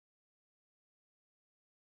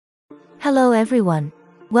Hello everyone.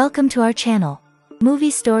 Welcome to our channel.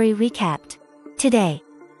 Movie Story Recapped. Today,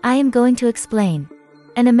 I am going to explain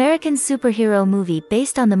an American superhero movie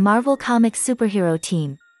based on the Marvel Comics superhero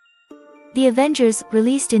team, The Avengers,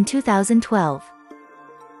 released in 2012.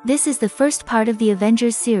 This is the first part of the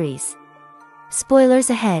Avengers series. Spoilers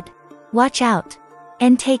ahead. Watch out.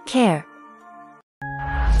 And take care.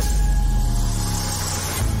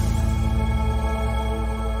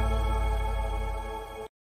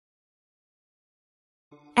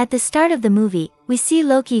 At the start of the movie, we see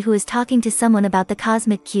Loki, who is talking to someone about the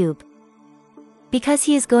cosmic cube, because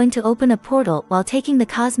he is going to open a portal while taking the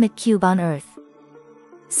cosmic cube on Earth,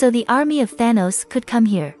 so the army of Thanos could come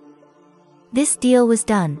here. This deal was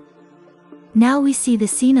done. Now we see the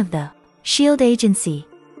scene of the S.H.I.E.L.D. agency.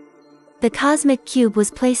 The cosmic cube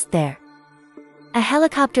was placed there. A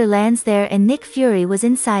helicopter lands there and Nick Fury was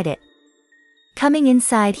inside it. Coming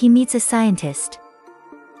inside, he meets a scientist.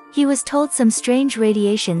 He was told some strange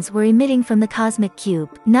radiations were emitting from the cosmic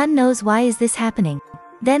cube. None knows why is this happening.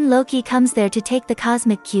 Then Loki comes there to take the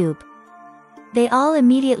cosmic cube. They all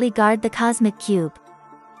immediately guard the cosmic cube.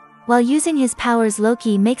 While using his powers,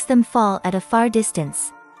 Loki makes them fall at a far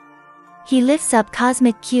distance. He lifts up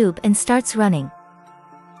cosmic cube and starts running.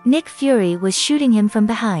 Nick Fury was shooting him from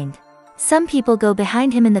behind. Some people go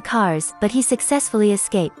behind him in the cars, but he successfully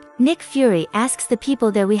escaped. Nick Fury asks the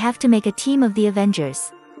people there, we have to make a team of the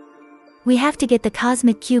Avengers. We have to get the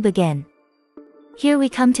cosmic cube again. Here we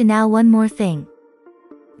come to now one more thing.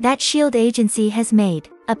 That S.H.I.E.L.D. agency has made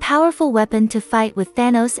a powerful weapon to fight with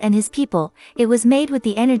Thanos and his people. It was made with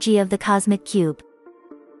the energy of the cosmic cube.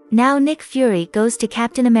 Now Nick Fury goes to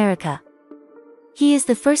Captain America. He is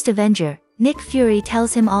the first Avenger. Nick Fury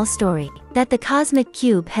tells him all story, that the cosmic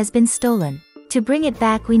cube has been stolen. To bring it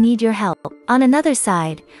back, we need your help. On another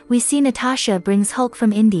side, we see Natasha brings Hulk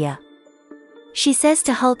from India. She says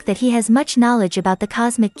to Hulk that he has much knowledge about the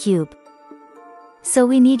cosmic cube. So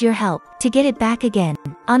we need your help to get it back again.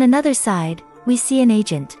 On another side, we see an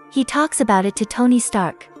agent. He talks about it to Tony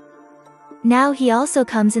Stark. Now he also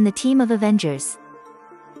comes in the team of Avengers.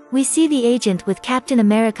 We see the agent with Captain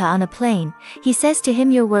America on a plane. He says to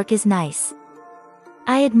him, your work is nice.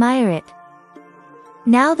 I admire it.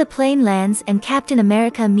 Now the plane lands and Captain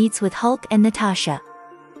America meets with Hulk and Natasha.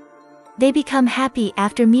 They become happy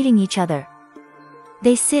after meeting each other.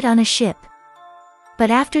 They sit on a ship. But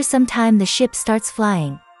after some time the ship starts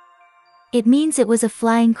flying. It means it was a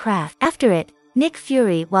flying craft. After it, Nick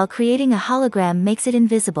Fury, while creating a hologram, makes it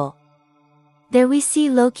invisible. There we see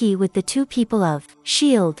Loki with the two people of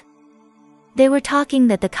S.H.I.E.L.D. They were talking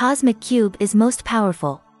that the cosmic cube is most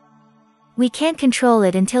powerful. We can't control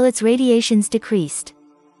it until its radiations decreased.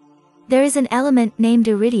 There is an element named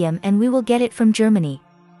iridium and we will get it from Germany.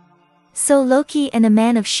 So Loki and a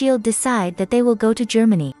man of S.H.I.E.L.D. decide that they will go to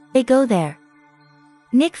Germany. They go there.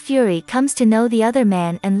 Nick Fury comes to know the other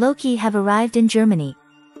man and Loki have arrived in Germany.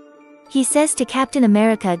 He says to Captain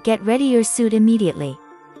America, get ready your suit immediately.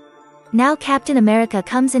 Now Captain America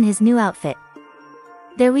comes in his new outfit.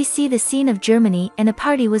 There we see the scene of Germany and a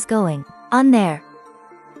party was going on there.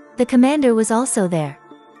 The commander was also there.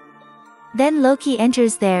 Then Loki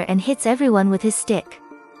enters there and hits everyone with his stick.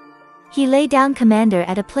 He lay down commander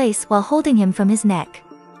at a place while holding him from his neck.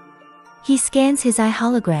 He scans his eye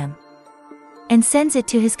hologram and sends it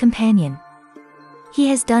to his companion. He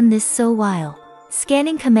has done this so while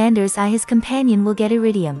scanning commander's eye, his companion will get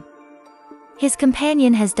iridium. His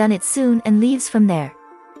companion has done it soon and leaves from there.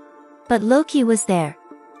 But Loki was there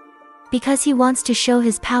because he wants to show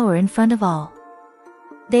his power in front of all.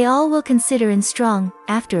 They all will consider him strong.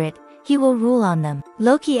 After it, he will rule on them.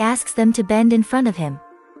 Loki asks them to bend in front of him.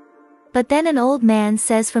 But then an old man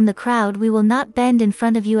says from the crowd, we will not bend in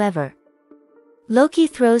front of you ever. Loki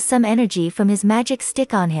throws some energy from his magic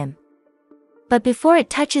stick on him. But before it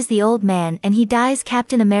touches the old man and he dies,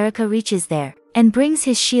 Captain America reaches there and brings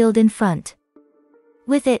his shield in front.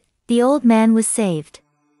 With it, the old man was saved.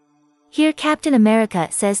 Here Captain America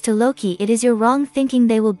says to Loki, it is your wrong thinking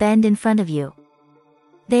they will bend in front of you.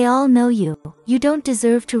 They all know you. You don't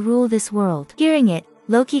deserve to rule this world. Hearing it,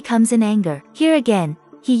 Loki comes in anger. Here again,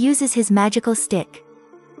 he uses his magical stick.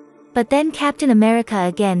 But then Captain America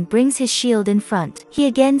again brings his shield in front. He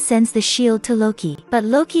again sends the shield to Loki. But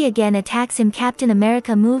Loki again attacks him. Captain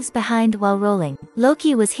America moves behind while rolling.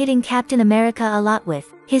 Loki was hitting Captain America a lot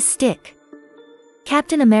with his stick.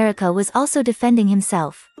 Captain America was also defending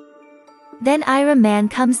himself. Then Iron Man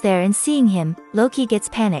comes there and seeing him, Loki gets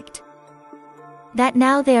panicked. That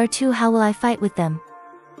now they are two, how will I fight with them?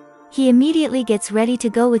 He immediately gets ready to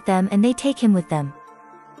go with them and they take him with them.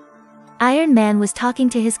 Iron Man was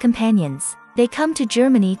talking to his companions. They come to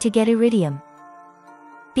Germany to get iridium.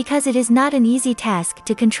 because it is not an easy task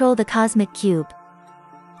to control the cosmic cube.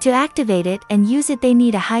 To activate it and use it they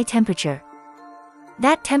need a high temperature.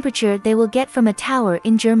 That temperature they will get from a tower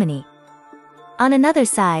in Germany. On another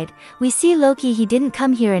side, we see Loki. He didn't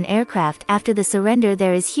come here in aircraft. After the surrender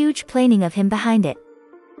there is huge planing of him behind it.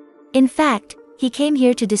 In fact, he came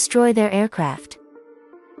here to destroy their aircraft.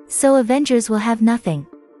 So Avengers will have nothing.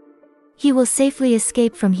 He will safely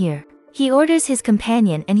escape from here. He orders his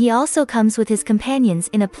companion and he also comes with his companions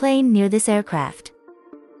in a plane near this aircraft.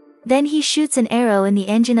 Then he shoots an arrow in the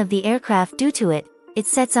engine of the aircraft. Due to it, it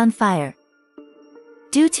sets on fire.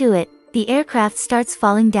 Due to it, the aircraft starts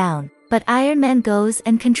falling down, but Iron Man goes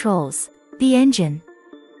and controls the engine.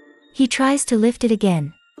 He tries to lift it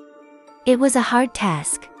again. It was a hard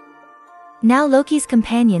task. Now Loki's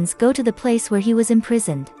companions go to the place where he was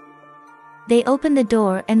imprisoned. They open the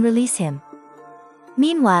door and release him.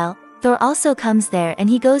 Meanwhile, Thor also comes there and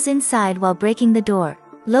he goes inside while breaking the door.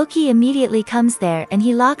 Loki immediately comes there and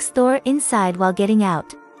he locks Thor inside while getting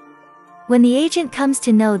out. When the agent comes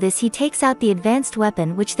to know this, he takes out the advanced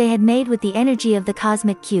weapon which they had made with the energy of the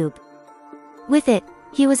cosmic cube. With it,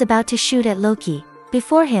 he was about to shoot at Loki.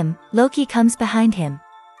 Before him, Loki comes behind him.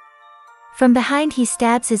 From behind he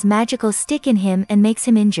stabs his magical stick in him and makes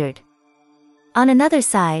him injured. On another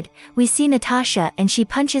side, we see Natasha and she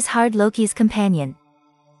punches hard Loki's companion.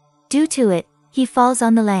 Due to it, he falls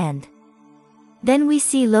on the land. Then we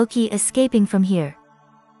see Loki escaping from here.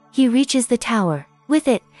 He reaches the tower. With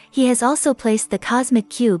it, he has also placed the cosmic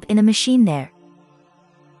cube in a machine there.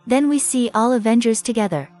 Then we see all Avengers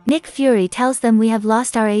together. Nick Fury tells them we have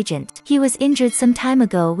lost our agent. He was injured some time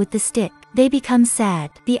ago with the stick. They become sad.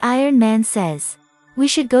 The Iron Man says, "We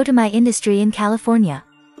should go to my industry in California."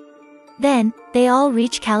 Then, they all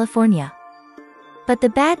reach California. But the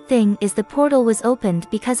bad thing is the portal was opened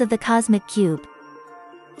because of the cosmic cube.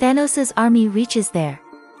 Thanos' army reaches there.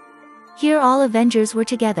 Here all Avengers were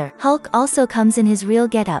together. Hulk also comes in his real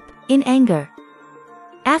getup, in anger.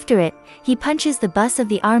 After it, he punches the bus of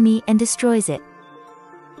the army and destroys it.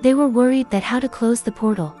 They were worried that how to close the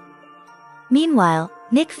portal. Meanwhile,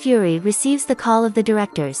 Nick Fury receives the call of the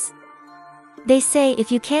directors. They say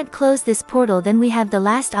if you can't close this portal then we have the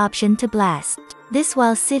last option to blast this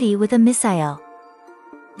wall city with a missile.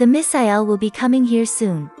 The missile will be coming here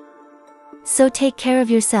soon. So take care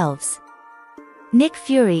of yourselves. Nick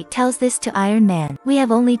Fury tells this to Iron Man. We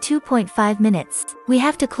have only 2.5 minutes. We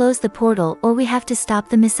have to close the portal or we have to stop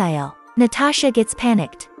the missile. Natasha gets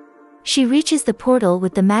panicked. She reaches the portal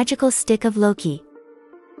with the magical stick of Loki.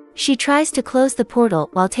 She tries to close the portal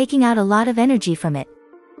while taking out a lot of energy from it.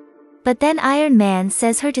 But then Iron Man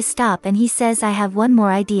says her to stop and he says, "I have one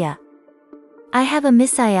more idea. I have a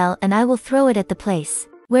missile and I will throw it at the place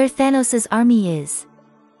where Thanos' army is."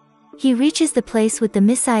 He reaches the place with the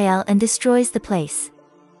missile and destroys the place.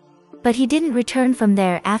 But he didn't return from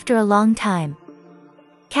there after a long time.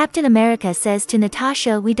 Captain America says to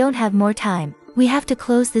Natasha, "We don't have more time. We have to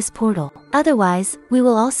close this portal. Otherwise, we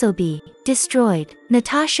will also be destroyed."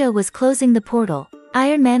 Natasha was closing the portal.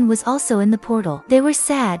 Iron Man was also in the portal. They were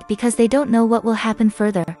sad because they don't know what will happen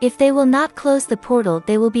further. If they will not close the portal,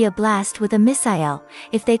 they will be a blast with a missile.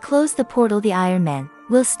 If they close the portal, the Iron Man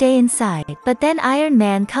will stay inside. But then Iron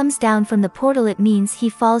Man comes down from the portal. It means he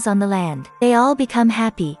falls on the land. They all become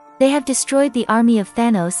happy. They have destroyed the army of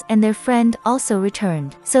Thanos and their friend also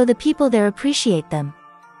returned. So the people there appreciate them.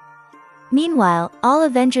 Meanwhile, all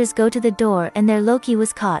Avengers go to the door and their Loki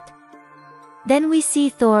was caught. Then we see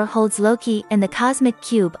Thor holds Loki and the cosmic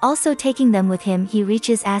cube also taking them with him. He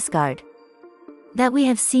reaches Asgard. That we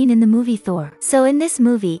have seen in the movie Thor. So in this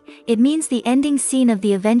movie, it means the ending scene of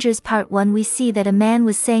the Avengers Part 1, we see that a man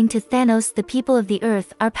was saying to Thanos, "The people of the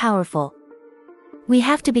earth are powerful. We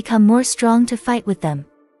have to become more strong to fight with them."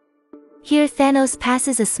 Here Thanos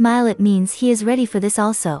passes a smile. It means he is ready for this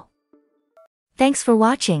also. Thanks for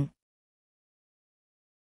watching.